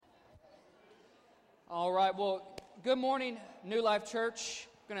All right, well, good morning, New Life Church.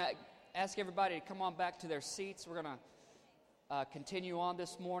 I'm going to ask everybody to come on back to their seats. We're going to continue on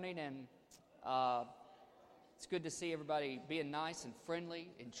this morning, and it's good to see everybody being nice and friendly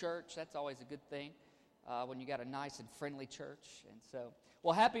in church. That's always a good thing when you got a nice and friendly church. And so,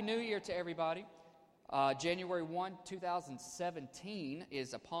 well, Happy New Year to everybody. January 1, 2017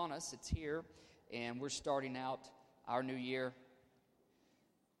 is upon us. It's here, and we're starting out our new year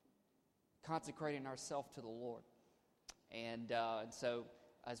consecrating ourselves to the Lord. And so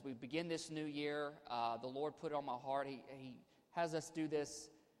as we begin this new year, the Lord put it on my heart. He has us do this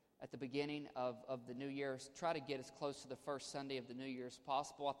at the beginning of the new year. Try to get as close to the first Sunday of the new year as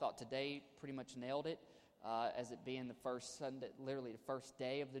possible. I thought today pretty much nailed it, as it being the first Sunday, literally the first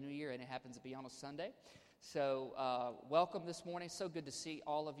day of the new year, and it happens to be on a Sunday. So welcome this morning. So good to see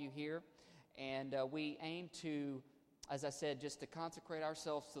all of you here. And we aim to, as I said, just to consecrate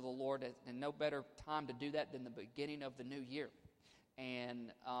ourselves to the Lord, and no better time to do that than the beginning of the new year.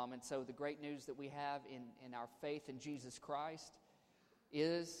 And so the great news that we have in our faith in Jesus Christ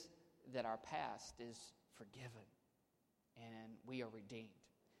is that our past is forgiven and we are redeemed.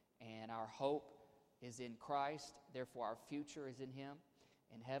 And our hope is in Christ, therefore our future is in Him,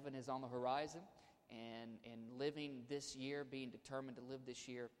 and heaven is on the horizon. And living this year, being determined to live this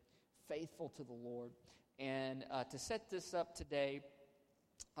year faithful to the Lord. And to set this up today,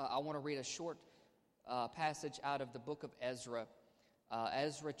 I want to read a short passage out of the book of Ezra,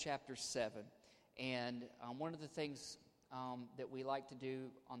 Ezra chapter 7. And one of the things that we like to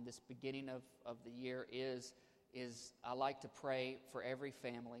do on this beginning of the year is I like to pray for every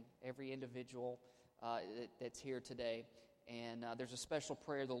family, every individual that's here today. And there's a special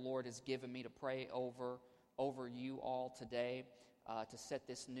prayer the Lord has given me to pray over you all today. To set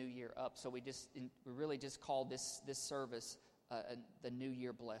this new year up. So we really just call this service the New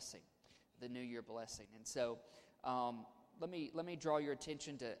Year blessing, the New Year blessing. And so let me draw your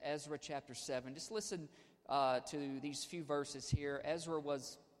attention to Ezra chapter 7. Just listen to these few verses here. Ezra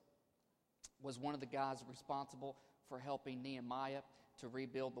was one of the guys responsible for helping Nehemiah to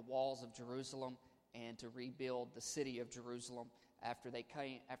rebuild the walls of Jerusalem and to rebuild the city of Jerusalem after they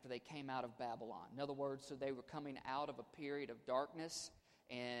came out of Babylon. In other words, so they were coming out of a period of darkness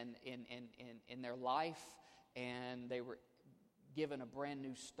and in their life, and they were given a brand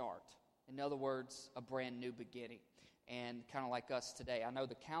new start. In other words, a brand new beginning. And kind of like us today. I know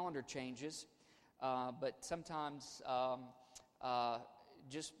the calendar changes, but sometimes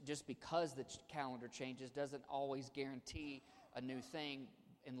just because the calendar changes doesn't always guarantee a new thing,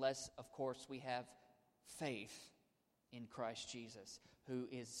 unless, of course, we have faith in Christ Jesus, who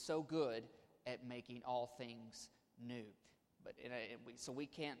is so good at making all things new. But so we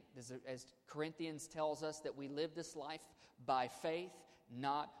can't, as Corinthians tells us, that we live this life by faith,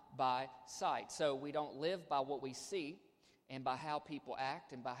 not by sight. So we don't live by what we see and by how people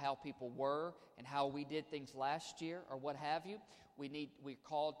act and by how people were and how we did things last year or what have you. We're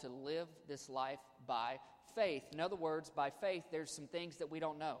called to live this life by faith. In other words, by faith, there's some things that we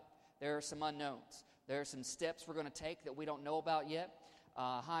don't know. There are some unknowns. There are some steps we're going to take that we don't know about yet.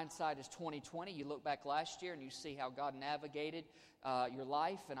 Hindsight is 20/20. You look back last year and you see how God navigated your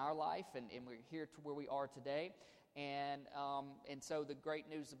life and our life, and we're here to where we are today. And so the great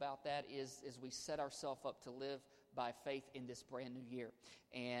news about that is we set ourselves up to live by faith in this brand new year,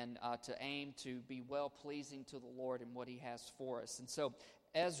 and to aim to be well-pleasing to the Lord in what He has for us. And so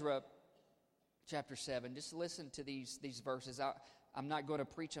Ezra chapter 7, just listen to these verses. I'm not going to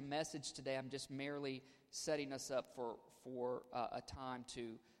preach a message today. I'm just merely setting us up for a time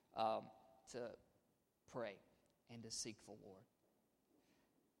to pray and to seek the Lord.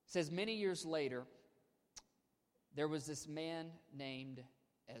 It says, many years later, there was this man named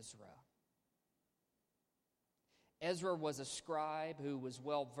Ezra. Ezra was a scribe who was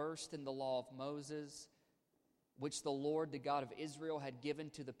well versed in the law of Moses, which the Lord, the God of Israel, had given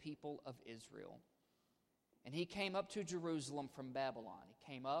to the people of Israel. And he came up to Jerusalem from Babylon.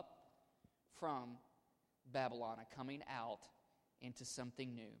 He came up from Babylon, coming out into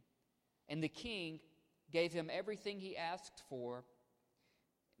something new. And the king gave him everything he asked for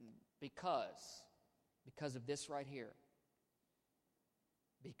because of this right here.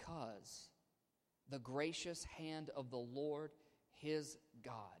 Because the gracious hand of the Lord, his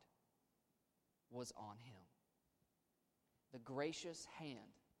God, was on him. The gracious hand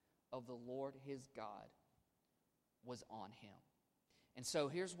of the Lord, his God, was on him. And so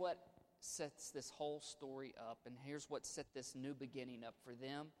here's what sets this whole story up, and here's what set this new beginning up for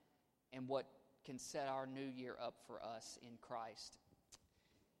them, and what can set our new year up for us in Christ.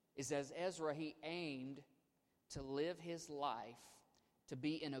 Is as Ezra, he aimed to live his life to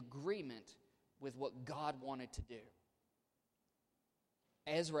be in agreement with what God wanted to do.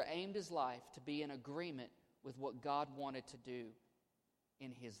 Ezra aimed his life to be in agreement with what God wanted to do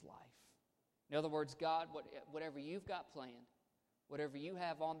in his life. In other words, God, whatever you've got planned, whatever you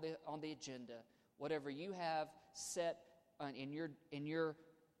have on the agenda, whatever you have set in your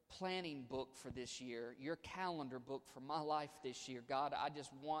planning book for this year, your calendar book for my life this year, God, I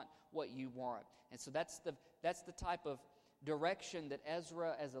just want what you want. And so that's the type of direction that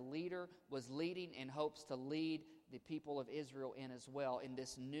Ezra as a leader was leading in hopes to lead the people of Israel in as well in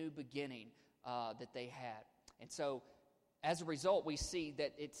this new beginning that they had. And so as a result, we see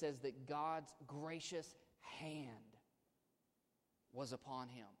that it says that God's gracious hand was upon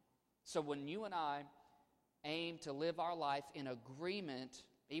him. So when you and I aim to live our life in agreement,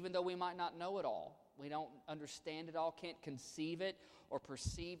 even though we might not know it all, we don't understand it all, can't conceive it or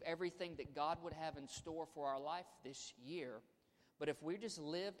perceive everything that God would have in store for our life this year, but if we just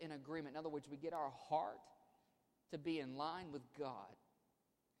live in agreement, in other words, we get our heart to be in line with God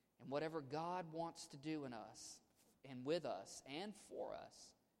and whatever God wants to do in us and with us and for us,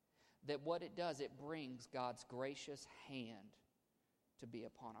 that what it does, it brings God's gracious hand to be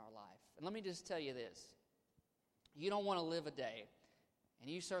upon our life. And let me just tell you this. You don't want to live a day, and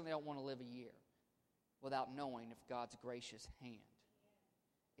you certainly don't want to live a year without knowing if God's gracious hand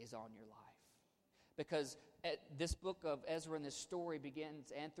is on your life. Because this book of Ezra and this story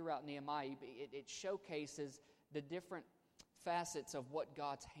begins, and throughout Nehemiah, it showcases the different facets of what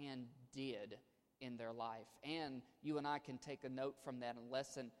God's hand did in their life. And you and I can take a note from that, a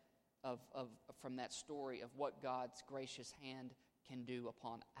lesson from that story of what God's gracious hand can do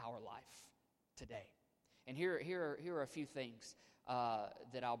upon our life today. And here are a few things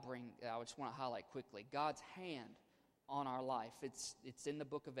that I just want to highlight quickly. God's hand on our life. It's in the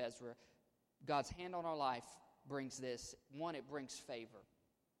book of Ezra. God's hand on our life brings this. One, it brings favor.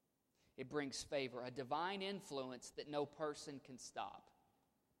 It brings favor, a divine influence that no person can stop.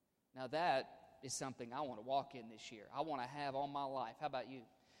 Now that is something I want to walk in this year. I want to have on my life. How about you?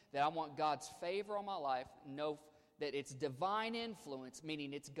 That I want God's favor on my life. Know that it's divine influence,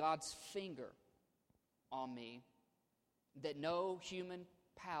 meaning it's God's finger on me, that no human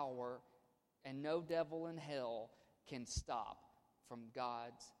power and no devil in hell can stop from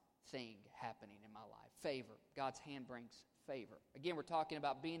God's thing happening in my life. Favor. God's hand brings favor. Again, we're talking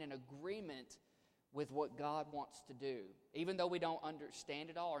about being in agreement with what God wants to do. Even though we don't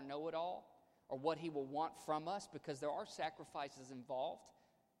understand it all or know it all, or what He will want from us, because there are sacrifices involved,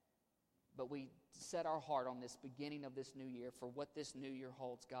 but we set our heart on this beginning of this new year for what this new year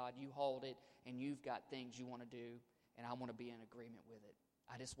holds. God, you hold it, and you've got things you want to do, and I want to be in agreement with it.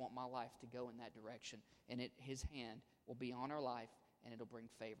 I just want my life to go in that direction, and His hand will be on our life, and it'll bring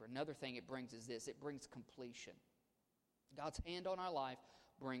favor. Another thing it brings is this. It brings completion. God's hand on our life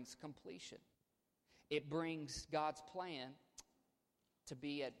brings completion. It brings God's plan to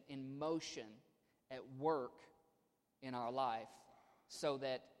be in motion, at work in our life, so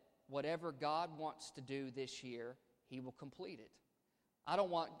that whatever God wants to do this year, He will complete it. I don't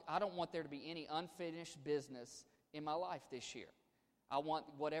want there to be any unfinished business in my life this year. I want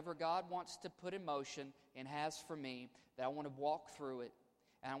whatever God wants to put in motion and has for me, that I want to walk through it,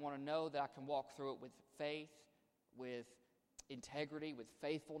 and I want to know that I can walk through it with faith, with integrity, with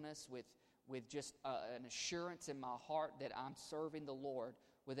faithfulness, with just an assurance in my heart that I'm serving the Lord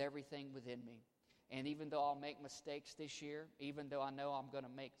with everything within me. And even though I'll make mistakes this year, even though I know I'm going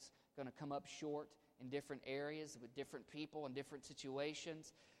to come up short in different areas with different people and different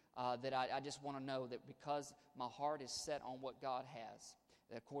situations, that I just want to know that because my heart is set on what God has,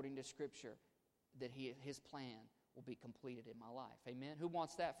 that according to Scripture, that His plan will be completed in my life. Amen? Who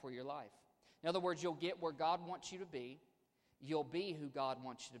wants that for your life? In other words, you'll get where God wants you to be, you'll be who God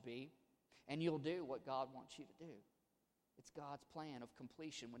wants you to be, and you'll do what God wants you to do. It's God's plan of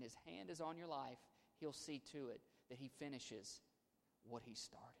completion. When His hand is on your life, He'll see to it that He finishes what He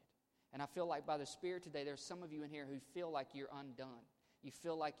started. And I feel like by the Spirit today, there's some of you in here who feel like you're undone. You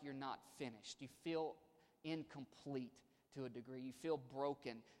feel like you're not finished. You feel incomplete to a degree. You feel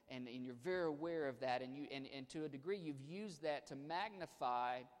broken, and you're very aware of that. And to a degree, you've used that to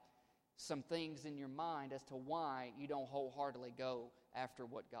magnify some things in your mind as to why you don't wholeheartedly go after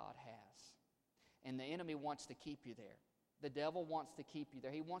what God has. And the enemy wants to keep you there. The devil wants to keep you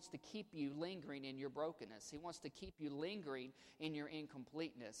there. He wants to keep you lingering in your brokenness. He wants to keep you lingering in your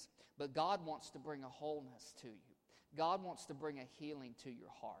incompleteness. But God wants to bring a wholeness to you. God wants to bring a healing to your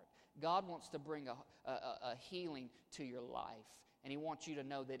heart. God wants to bring a healing to your life. And He wants you to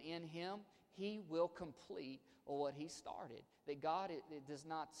know that in Him, He will complete what He started. That God it does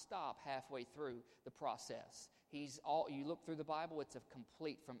not stop halfway through the process. You look through the Bible, it's a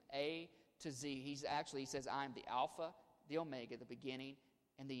complete from A to Z. He says, I am the Alpha, the Omega, the beginning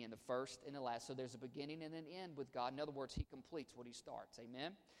and the end, the first and the last. So there's a beginning and an end with God. In other words, He completes what He starts.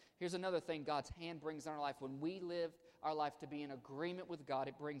 Amen? Here's another thing God's hand brings in our life. When we live our life to be in agreement with God,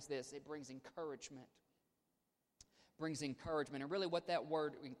 it brings this. It brings encouragement. Brings encouragement. And really what that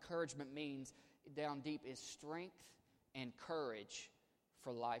word encouragement means down deep is strength and courage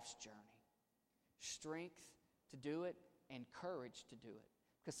for life's journey. Strength to do it and courage to do it.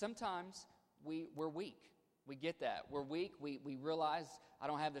 Because sometimes we're weak. We get that. We're weak. We realize I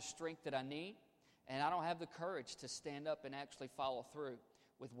don't have the strength that I need, and I don't have the courage to stand up and actually follow through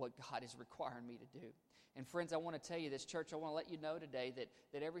with what God is requiring me to do. And friends, I want to tell you this, church, I want to let you know today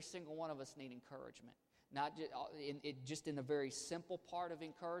that every single one of us need encouragement. Not just in the very simple part of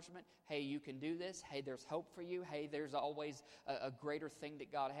encouragement. Hey, you can do this. Hey, there's hope for you. Hey, there's always a greater thing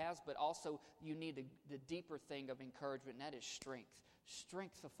that God has. But also, you need the deeper thing of encouragement, and that is strength.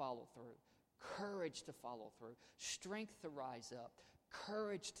 Strength to follow through. Courage to follow through. Strength to rise up.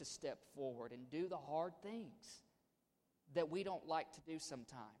 Courage to step forward and do the hard things that we don't like to do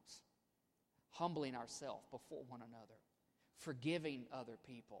sometimes. Humbling ourselves before one another. Forgiving other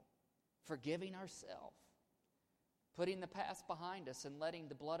people. Forgiving ourselves. Putting the past behind us and letting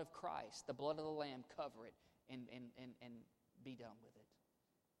the blood of Christ, the blood of the Lamb, cover it and be done with it.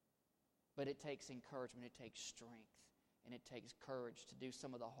 But it takes encouragement, it takes strength, and it takes courage to do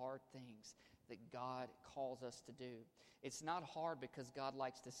some of the hard things that God calls us to do. It's not hard because God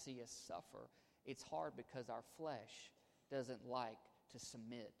likes to see us suffer. It's hard because our flesh doesn't like to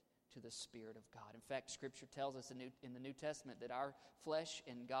submit to the Spirit of God. In fact, Scripture tells us in the New Testament that our flesh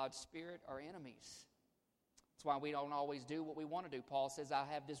and God's Spirit are enemies. That's why we don't always do what we want to do. Paul says, I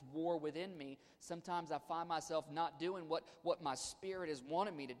have this war within me. Sometimes I find myself not doing what my spirit has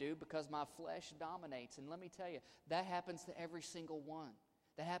wanted me to do because my flesh dominates. And let me tell you, that happens to every single one.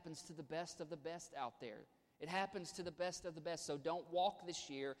 That happens to the best of the best out there. It happens to the best of the best. So don't walk this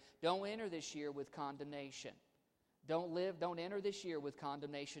year, don't enter this year with condemnation. Don't enter this year with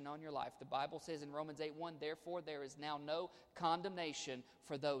condemnation on your life. The Bible says in Romans 8:1, therefore there is now no condemnation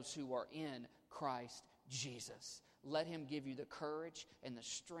for those who are in Christ Jesus. Let Him give you the courage and the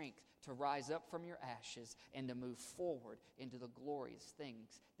strength to rise up from your ashes and to move forward into the glorious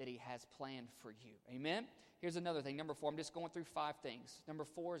things that He has planned for you. Amen? Here's another thing. Number 4, I'm just going through 5 things. Number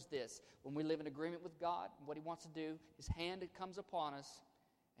 4 is this. When we live in agreement with God, what He wants to do, His hand comes upon us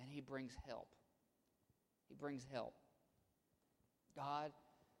and He brings help. He brings help. God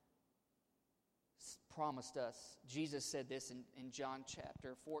promised us, Jesus said this in John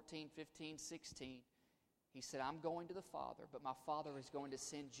chapter 14, 15, 16. He said, I'm going to the Father, but my Father is going to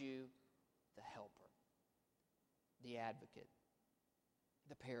send you the helper, the advocate,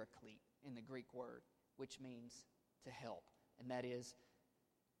 the paraclete in the Greek word, which means to help, and that is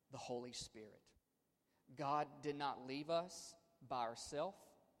the Holy Spirit. God did not leave us by ourselves.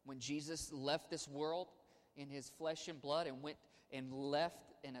 When Jesus left this world in His flesh and blood and went and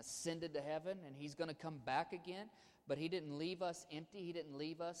left and ascended to heaven, and He's going to come back again, but He didn't leave us empty. He didn't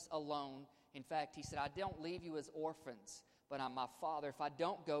leave us alone. In fact, He said, I don't leave you as orphans, but I'm my Father. If I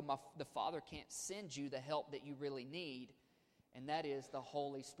don't go, the Father can't send you the help that you really need, and that is the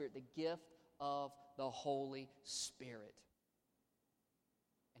Holy Spirit, the gift of the Holy Spirit.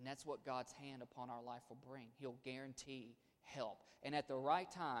 And that's what God's hand upon our life will bring. He'll guarantee help. And at the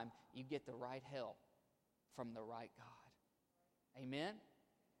right time, you get the right help from the right God. Amen?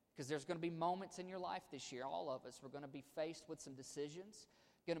 Because there's going to be moments in your life this year, all of us, we're going to be faced with some decisions,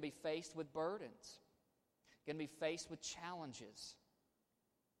 going to be faced with burdens, going to be faced with challenges.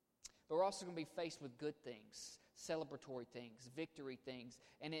 But we're also going to be faced with good things, celebratory things, victory things.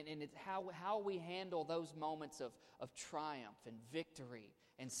 And it's how we handle those moments of triumph and victory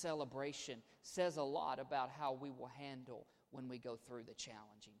and celebration says a lot about how we will handle when we go through the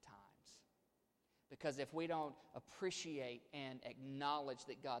challenging times. Because if we don't appreciate and acknowledge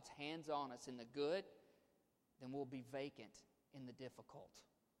that God's hand's on us in the good, then we'll be vacant in the difficult.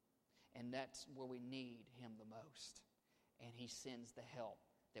 And that's where we need Him the most. And He sends the help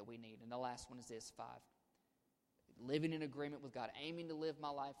that we need. And the last one is this, 5. Living in agreement with God, aiming to live my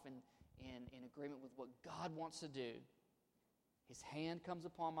life in agreement with what God wants to do. His hand comes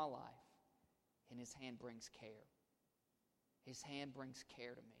upon my life, and His hand brings care. His hand brings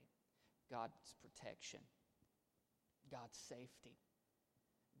care to me. God's protection, God's safety,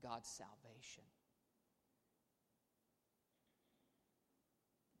 God's salvation,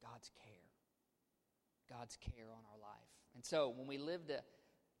 God's care on our life. And so when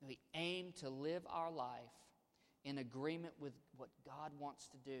we aim to live our life in agreement with what God wants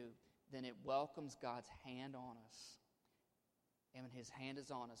to do, then it welcomes God's hand on us. and when His hand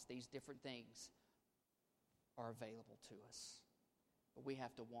is on us, these different things are available to us. But we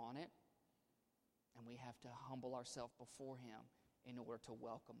have to want it, and we have to humble ourselves before Him in order to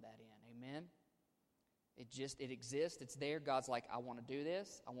welcome that in. Amen? It exists. It's there. God's like, I want to do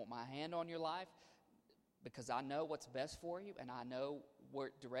this. I want my hand on your life because I know what's best for you, and I know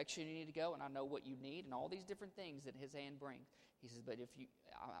what direction you need to go, and I know what you need, and all these different things that His hand brings. He says, but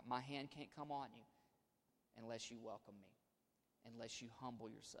my hand can't come on you unless you welcome me, unless you humble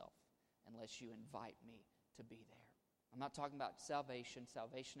yourself, unless you invite me to be there. I'm not talking about salvation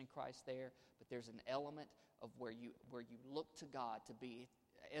in Christ there, but there's an element of where you look to God to be.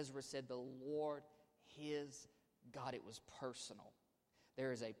 Ezra said, the Lord, His God. It was personal.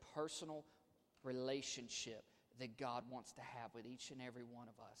 There is a personal relationship that God wants to have with each and every one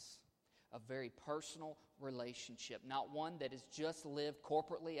of us. A very personal relationship. Not one that is just lived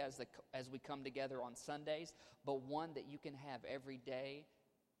corporately as we come together on Sundays, but one that you can have every day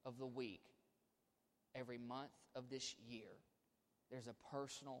of the week, every month of this year. There's a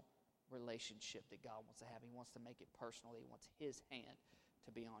personal relationship that God wants to have. He wants to make it personal. He wants His hand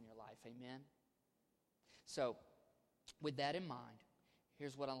to be on your life. Amen? So, with that in mind,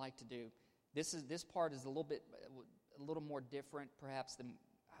 here's what I like to do. This part is a little more different, perhaps, than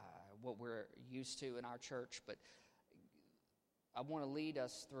what we're used to in our church, but I want to lead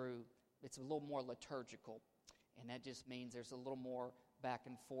us through. It's a little more liturgical, and that just means there's a little more back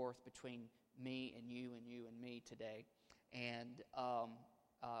and forth between me and you and me today, and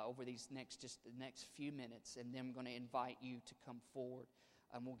over the next few minutes, and then I'm going to invite you to come forward,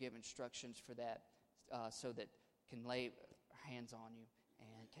 and we'll give instructions for that, so that can lay hands on you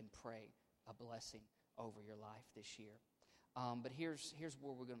and can pray a blessing over your life this year. But here's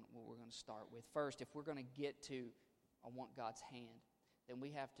where we're going to start with. First, if we're going to get to I want God's hand, then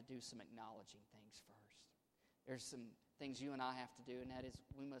we have to do some acknowledging things first. There's some things you and I have to do, and that is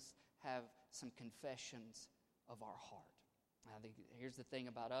we must have some confessions of our heart. Here's the thing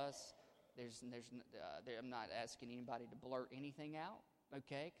about us. I'm not asking anybody to blurt anything out,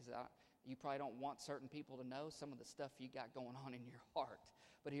 okay? Because you probably don't want certain people to know some of the stuff you got going on in your heart.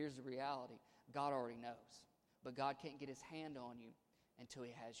 But here's the reality. God already knows. But God can't get His hand on you until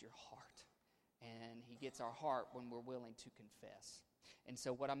He has your heart. And He gets our heart when we're willing to confess. And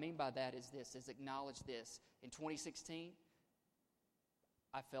so what I mean by that is this, is acknowledge this. In 2016,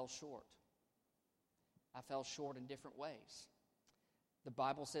 I fell short. I fell short in different ways. The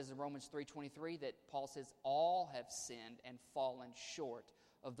Bible says in Romans 3:23 that Paul says, all have sinned and fallen short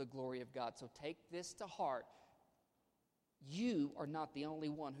of the glory of God. So take this to heart. You are not the only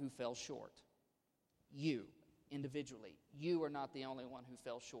one who fell short. You, individually, you are not the only one who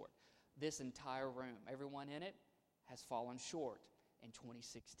fell short. This entire room, everyone in it, has fallen short in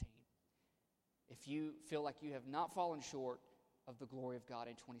 2016. If you feel like you have not fallen short of the glory of God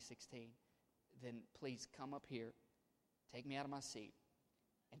in 2016, then please come up here, take me out of my seat,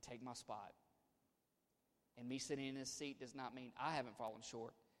 and take my spot. And me sitting in this seat does not mean I haven't fallen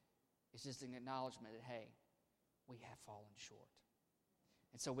short. It's just an acknowledgement that, hey, we have fallen short.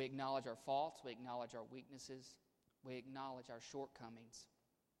 And so we acknowledge our faults, we acknowledge our weaknesses, we acknowledge our shortcomings.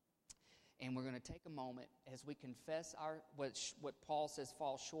 And we're going to take a moment as we confess what Paul says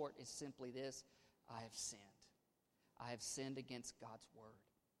fall short is simply this: I have sinned. I have sinned against God's word.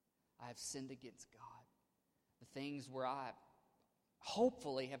 I have sinned against God. The things where I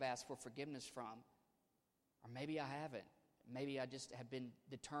hopefully have asked for forgiveness from, or maybe I haven't. Maybe I just have been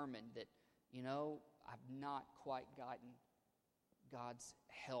determined that, I've not quite gotten God's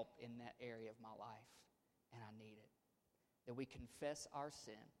help in that area of my life, and I need it. That we confess our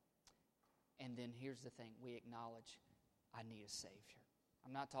sin, and then here's the thing, we acknowledge I need a Savior.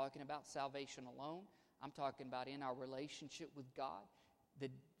 I'm not talking about salvation alone. I'm talking about in our relationship with God. The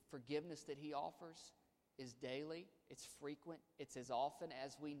forgiveness that He offers is daily, it's frequent, it's as often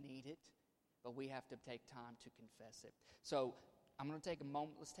as we need it, but we have to take time to confess it. So I'm going to take a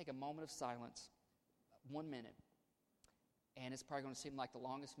moment. Let's take a moment of silence, 1 minute. And it's probably going to seem like the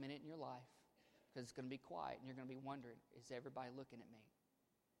longest minute in your life because it's going to be quiet and you're going to be wondering, is everybody looking at me?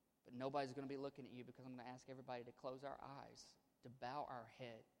 But nobody's going to be looking at you because I'm going to ask everybody to close our eyes, to bow our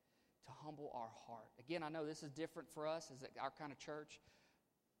head, to humble our heart. Again, I know this is different for us as our kind of church,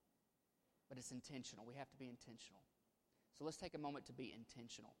 but it's intentional. We have to be intentional. So let's take a moment to be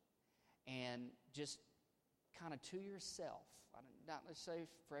intentional and just kind of to yourself, not let's say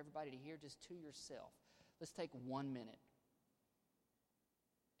for everybody to hear, just to yourself. Let's take 1 minute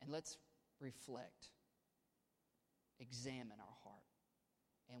and let's reflect, examine our heart.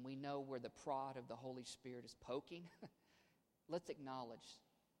 And we know where the prod of the Holy Spirit is poking. Let's acknowledge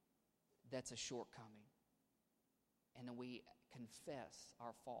that's a shortcoming. And then we confess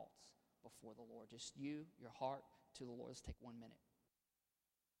our faults before the Lord. Just you, your heart to the Lord. Let's take 1 minute.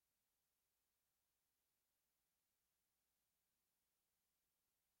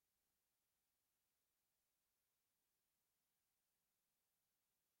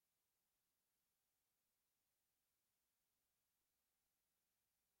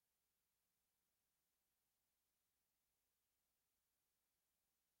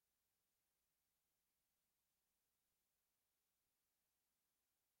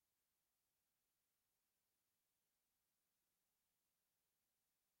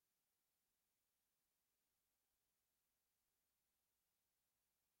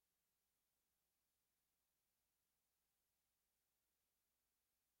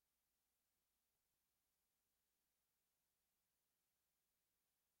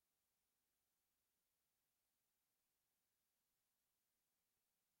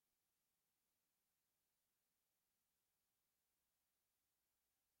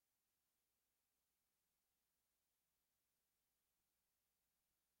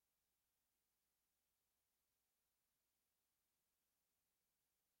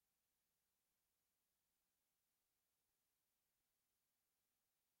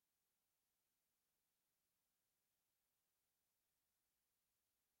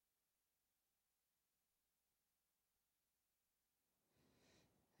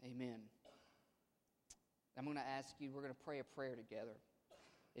 Amen. I'm going to ask you, we're going to pray a prayer together.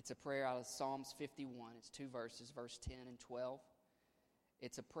 It's a prayer out of Psalms 51. It's 2 verses, verse 10 and 12.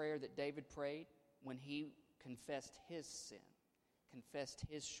 It's a prayer that David prayed when he confessed his sin, confessed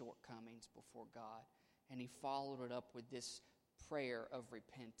his shortcomings before God, and he followed it up with this prayer of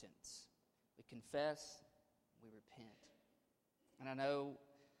repentance. We confess, we repent. And I know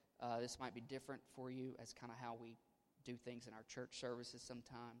this might be different for you as kind of how we do things in our church services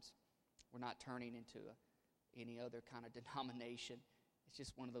sometimes. We're not turning into any other kind of denomination. It's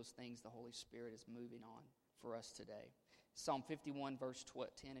just one of those things the Holy Spirit is moving on for us today. Psalm 51, verse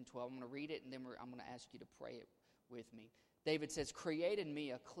 10 and 12. I'm going to read it, and then I'm going to ask you to pray it with me. David says, "Create in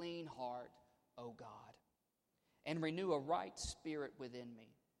me a clean heart, O God, and renew a right spirit within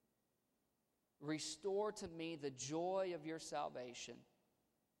me. Restore to me the joy of your salvation,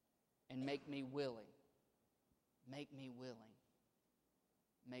 and make me willing. Make me willing.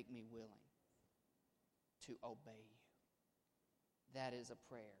 Make me willing to obey you." That is a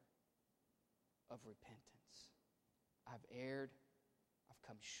prayer of repentance. I've erred. I've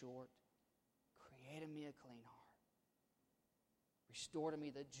come short. Create in me a clean heart. Restore to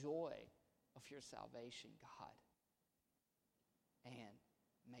me the joy of your salvation, God. And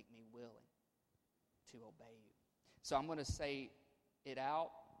make me willing to obey you. So I'm going to say it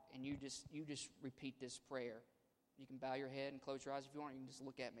out, and you just repeat this prayer. You can bow your head and close your eyes if you want. You can just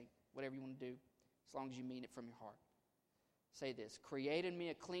look at me, whatever you want to do, as long as you mean it from your heart. Say this: create in me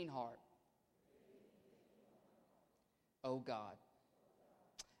a clean heart, O God,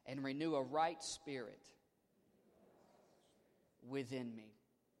 and renew a right spirit within me.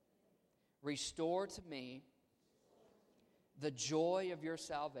 Restore to me the joy of your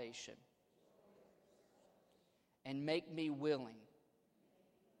salvation, and make me willing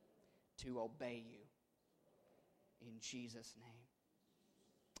to obey you. In Jesus' name,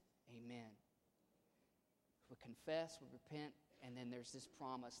 amen. We confess, we repent, and then there's this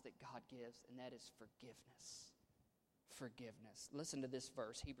promise that God gives, and that is forgiveness. Forgiveness. Listen to this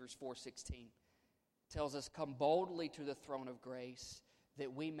verse, Hebrews 4:16. Tells us, "Come boldly to the throne of grace,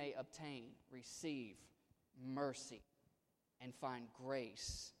 that we may obtain, receive mercy, and find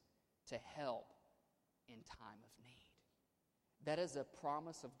grace to help in time of need." That is a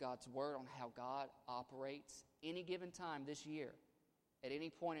promise of God's word on how God operates. Any given time this year, at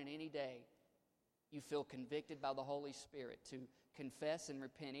any point in any day, you feel convicted by the Holy Spirit to confess and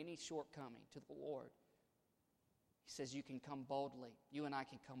repent any shortcoming to the Lord. He says you can come boldly. You and I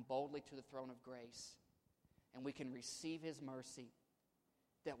can come boldly to the throne of grace, and we can receive His mercy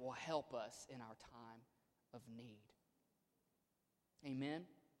that will help us in our time of need. Amen?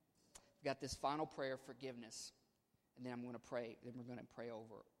 We've got this final prayer of forgiveness, and then I'm going to pray. Then we're going to pray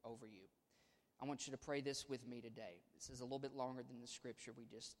over you. I want you to pray this with me today. This is a little bit longer than the scripture we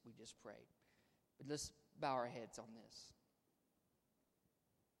just prayed. But let's bow our heads on this.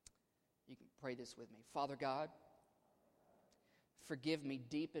 You can pray this with me. Father God, forgive me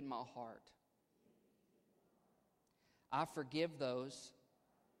deep in my heart. I forgive those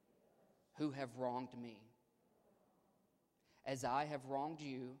who have wronged me. As I have wronged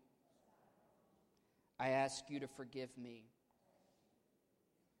you, I ask you to forgive me.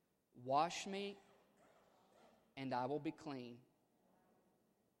 Wash me, and I will be clean.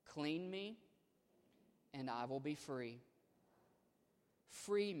 Clean me, and I will be free.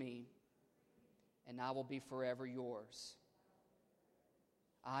 Free me, and I will be forever yours.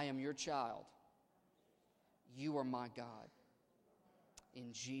 I am your child. You are my God.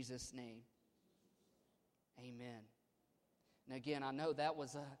 In Jesus' name, amen. And again, I know that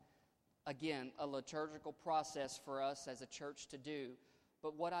was a liturgical process for us as a church to do.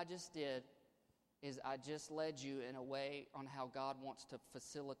 But what I just did is I just led you in a way on how God wants to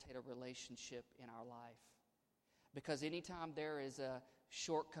facilitate a relationship in our life. Because anytime there is a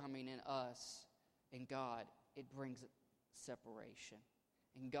shortcoming in us and God, it brings separation.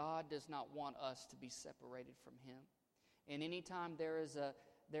 And God does not want us to be separated from Him. And anytime there is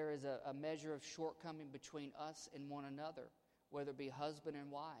a measure of shortcoming between us and one another, whether it be husband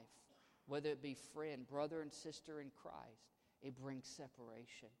and wife, whether it be friend, brother and sister in Christ, it brings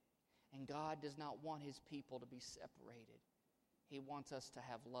separation. And God does not want His people to be separated. He wants us to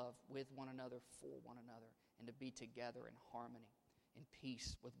have love with one another, for one another, and to be together in harmony, in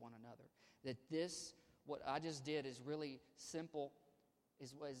peace with one another. That this, what I just did, is really simple,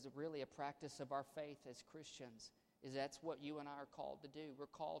 is really a practice of our faith as Christians. Is that's what you and I are called to do. We're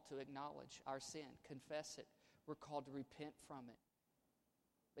called to acknowledge our sin, confess it. We're called to repent from it.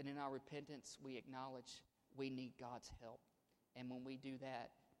 But in our repentance, we acknowledge we need God's help. And when we do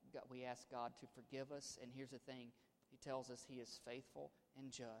that, we ask God to forgive us. And here's the thing. He tells us He is faithful and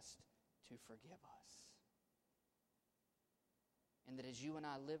just to forgive us. And that as you and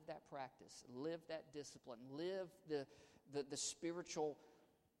I live that practice, live that discipline, live the spiritual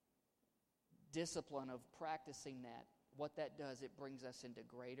discipline of practicing that, what that does, it brings us into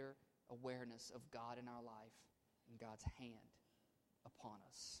greater awareness of God in our life and God's hand upon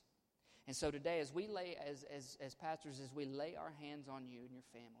us. And so today, as we lay, as pastors, as we lay our hands on you and your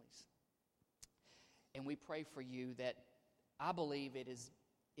families, and we pray for you, that I believe it is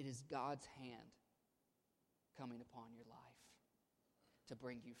God's hand coming upon your life to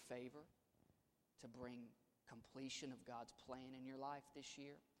bring you favor, to bring completion of God's plan in your life this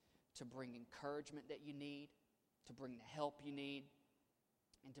year, to bring encouragement that you need, to bring the help you need,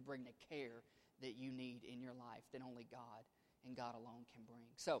 and to bring the care that you need in your life that only God and God alone can bring.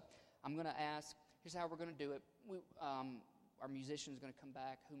 So I'm going to ask, here's how we're going to do it. Our musician is going to come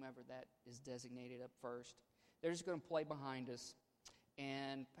back, whomever that is designated up first. They're just going to play behind us.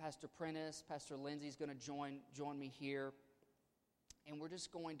 And Pastor Prentice, Pastor Lindsay is going to join me here. And we're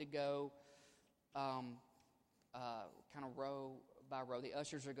just going to go kind of row by row. The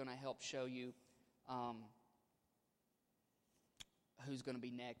ushers are going to help show you who's going to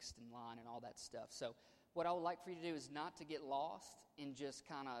be next in line and all that stuff. So what I would like for you to do is not to get lost in just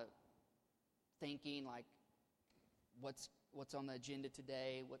kind of thinking like, what's on the agenda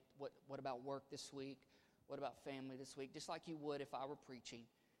today? What about work this week? What about family this week? Just like you would if I were preaching.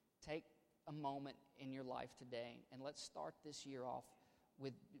 Take a moment in your life today, and let's start this year off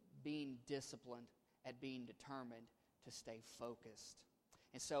with being disciplined at being determined to stay focused.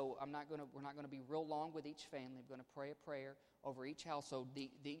 And so we're not going to be real long with each family. I'm going to pray a prayer over each household.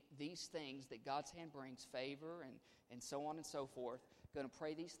 These things that God's hand brings, favor and so on and so forth. Going to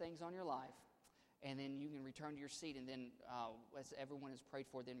pray these things on your life, and then you can return to your seat. And then as everyone is prayed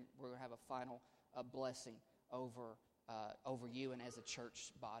for, then we're going to have a final blessing over you and as a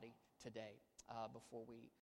church body today before we